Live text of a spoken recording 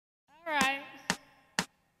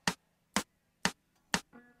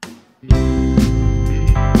Please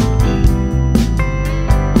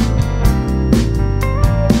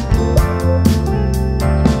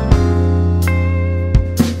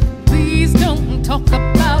don't talk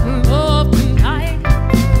about love tonight.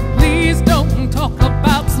 Please don't talk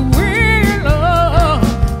about sweet love.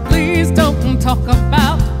 Please don't talk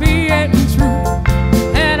about being true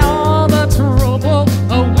and all the trouble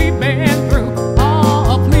we've been through.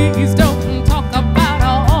 Oh, please don't talk about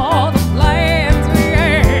all the plans we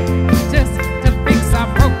had just to fix our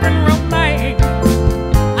broken romance.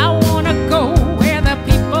 I wanna go where the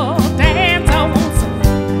people dance. I want some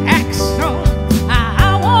action.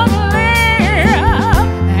 I wanna live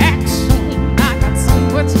action. I got so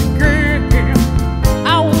much to give. I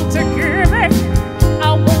want to give it. I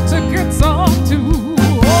want to get some too.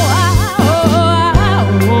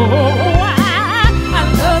 I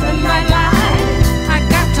love the nightlife. I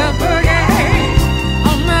got to boogie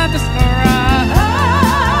on the disco ride.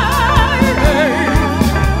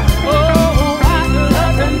 Oh, I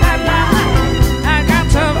love the nightlife. I got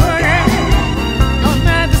to boogie on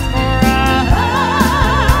the disco ride.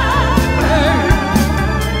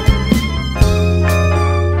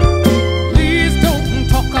 Please don't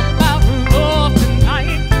talk about love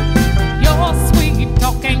tonight. Your sweet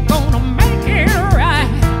talk ain't gonna make it right.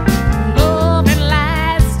 Love and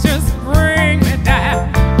lies just bring me down.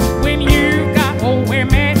 When you got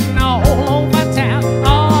women all over town,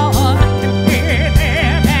 all I can hear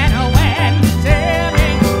them and when you tell me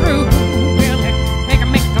true, really make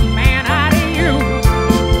a man out of you.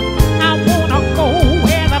 I wanna go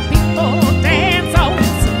where the people dance on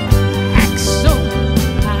some action.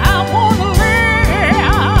 I wanna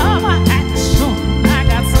live action. I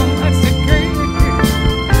got so much to give.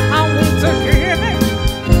 I want to give it.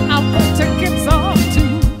 I want to get some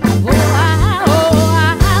too.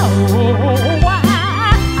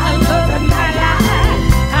 I love the nightlife.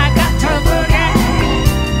 I got to boogie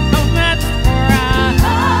on that ride.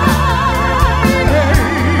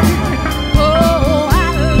 Oh, I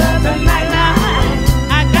love the nightlife.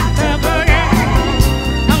 I got to boogie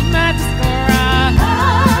on that disco ride.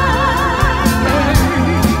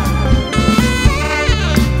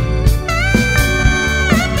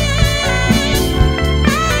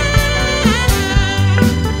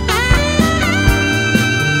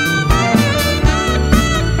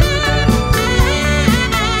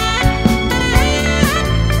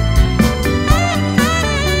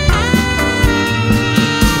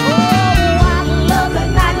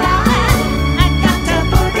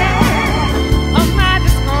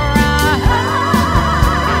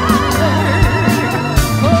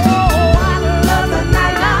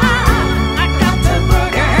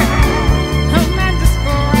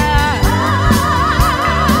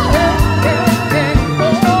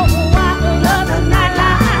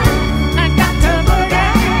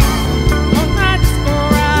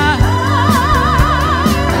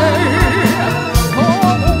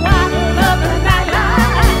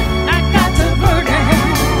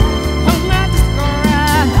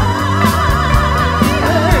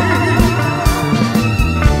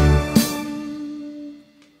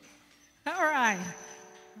 All right.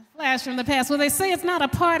 Flash from the past. Well, they say it's not a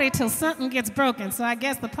party till something gets broken, so I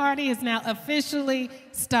guess the party is now officially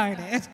started.